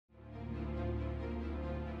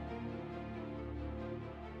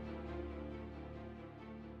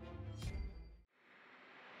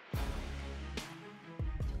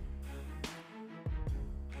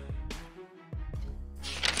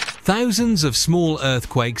Thousands of small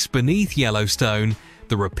earthquakes beneath Yellowstone,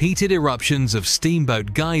 the repeated eruptions of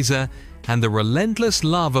Steamboat Geyser, and the relentless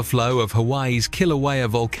lava flow of Hawaii's Kilauea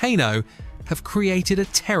Volcano have created a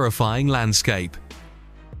terrifying landscape.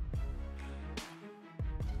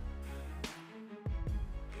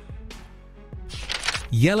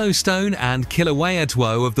 Yellowstone and Kilauea, two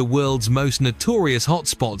of the world's most notorious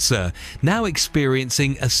hotspots, are now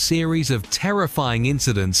experiencing a series of terrifying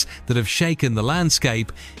incidents that have shaken the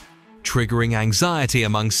landscape, triggering anxiety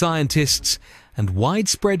among scientists and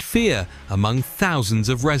widespread fear among thousands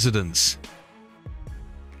of residents.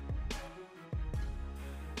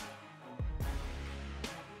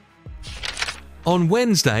 On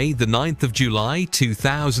Wednesday, the 9th of July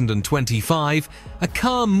 2025, a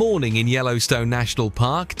calm morning in Yellowstone National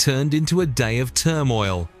Park turned into a day of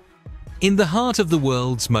turmoil. In the heart of the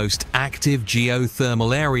world's most active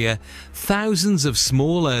geothermal area, thousands of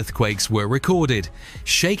small earthquakes were recorded,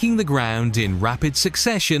 shaking the ground in rapid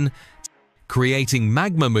succession, creating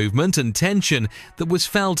magma movement and tension that was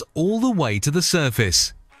felt all the way to the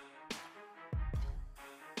surface.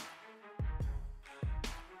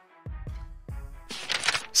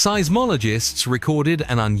 Seismologists recorded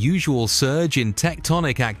an unusual surge in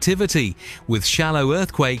tectonic activity, with shallow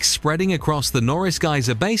earthquakes spreading across the Norris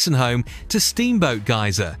Geyser Basin home to Steamboat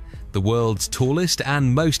Geyser, the world's tallest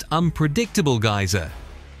and most unpredictable geyser.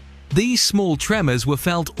 These small tremors were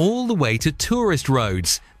felt all the way to tourist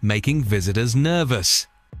roads, making visitors nervous.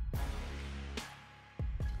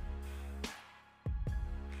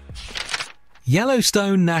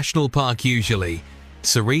 Yellowstone National Park, usually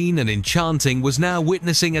serene and enchanting, was now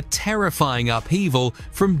witnessing a terrifying upheaval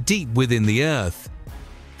from deep within the earth.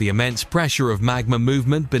 The immense pressure of magma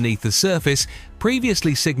movement beneath the surface,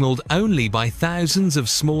 previously signaled only by thousands of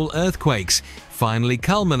small earthquakes, finally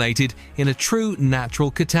culminated in a true natural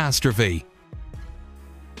catastrophe.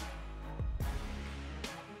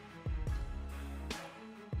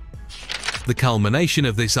 The culmination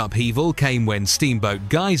of this upheaval came when Steamboat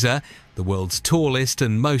Geyser, the world's tallest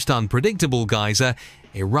and most unpredictable geyser,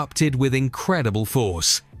 erupted with incredible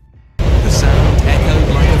force. The sound echoed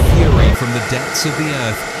like a fury from the depths of the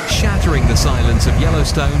earth, shattering the silence of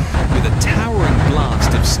Yellowstone with a towering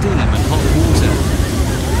blast of steam and hot water.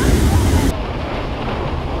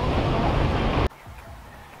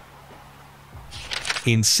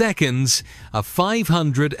 In seconds, a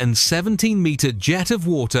 517-meter jet of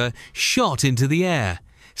water shot into the air,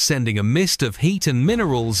 sending a mist of heat and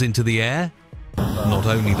minerals into the air. Not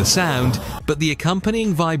only the sound, but the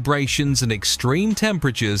accompanying vibrations and extreme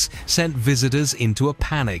temperatures sent visitors into a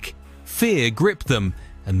panic. Fear gripped them,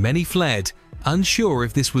 and many fled, unsure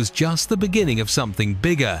if this was just the beginning of something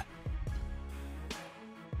bigger.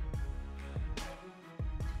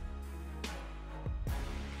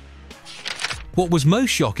 What was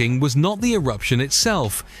most shocking was not the eruption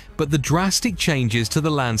itself, but the drastic changes to the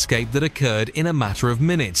landscape that occurred in a matter of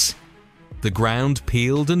minutes. The ground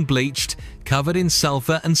peeled and bleached, covered in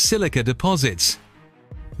sulfur and silica deposits.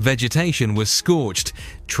 Vegetation was scorched,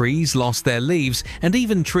 trees lost their leaves, and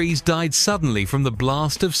even trees died suddenly from the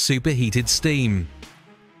blast of superheated steam.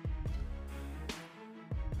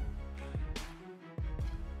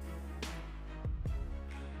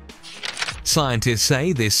 Scientists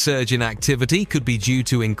say this surge in activity could be due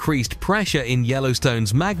to increased pressure in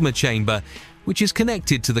Yellowstone's magma chamber, which is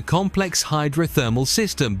connected to the complex hydrothermal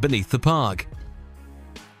system beneath the park.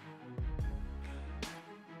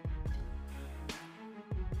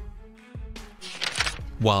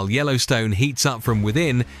 While Yellowstone heats up from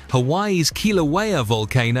within, Hawaii's Kilauea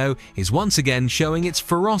Volcano is once again showing its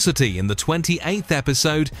ferocity in the 28th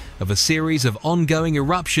episode of a series of ongoing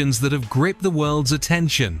eruptions that have gripped the world's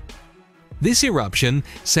attention. This eruption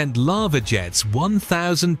sent lava jets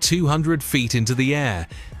 1,200 feet into the air,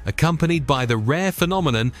 accompanied by the rare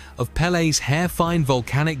phenomenon of Pele's hair-fine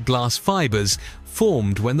volcanic glass fibers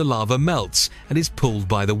formed when the lava melts and is pulled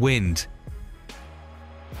by the wind.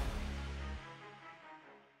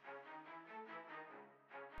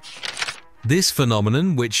 This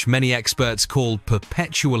phenomenon, which many experts call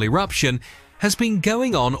perpetual eruption, has been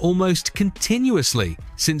going on almost continuously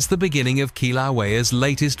since the beginning of Kilauea's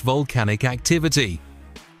latest volcanic activity.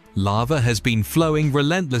 Lava has been flowing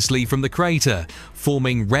relentlessly from the crater,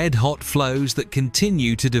 forming red-hot flows that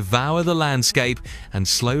continue to devour the landscape and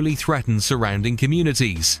slowly threaten surrounding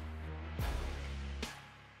communities.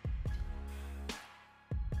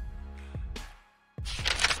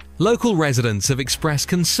 Local residents have expressed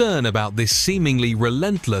concern about this seemingly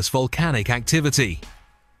relentless volcanic activity.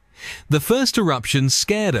 "The first eruption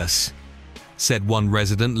scared us," said one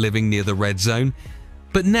resident living near the red zone,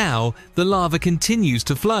 "but now the lava continues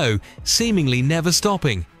to flow, seemingly never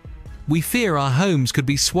stopping. we fear our homes could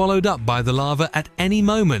be swallowed up by the lava at any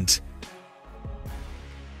moment.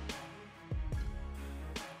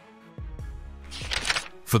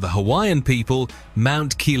 For the Hawaiian people,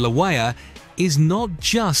 Mount Kilauea is not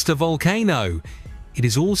just a volcano. It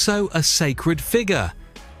is also a sacred figure,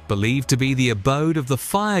 believed to be the abode of the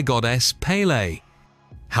fire goddess Pele.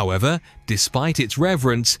 However, despite its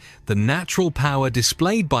reverence, the natural power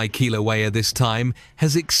displayed by Kilauea this time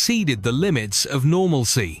has exceeded the limits of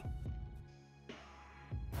normalcy.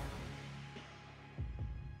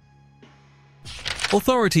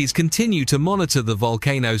 Authorities continue to monitor the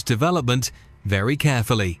volcano's development very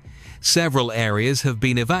carefully. Several areas have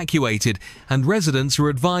been evacuated, and residents are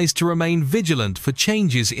advised to remain vigilant for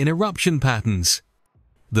changes in eruption patterns.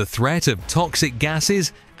 The threat of toxic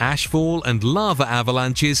gases, ashfall, and lava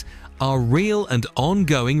avalanches are real and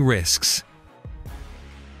ongoing risks.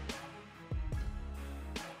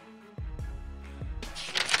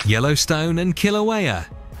 Yellowstone and Kilauea.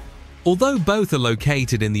 Although both are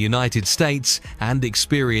located in the United States and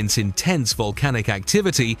experience intense volcanic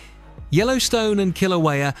activity, Yellowstone and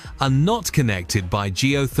Kilauea are not connected by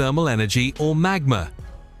geothermal energy or magma.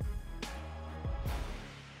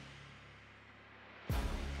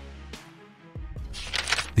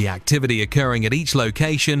 The activity occurring at each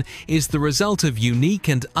location is the result of unique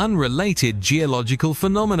and unrelated geological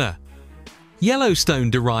phenomena.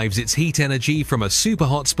 Yellowstone derives its heat energy from a super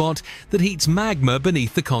hotspot that heats magma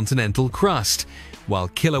beneath the continental crust, while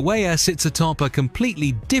Kilauea sits atop a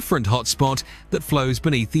completely different hotspot that flows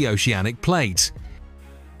beneath the oceanic plate.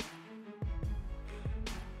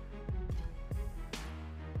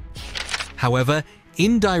 However,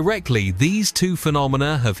 indirectly, these two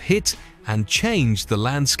phenomena have hit and changed the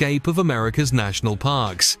landscape of America's national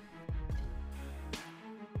parks.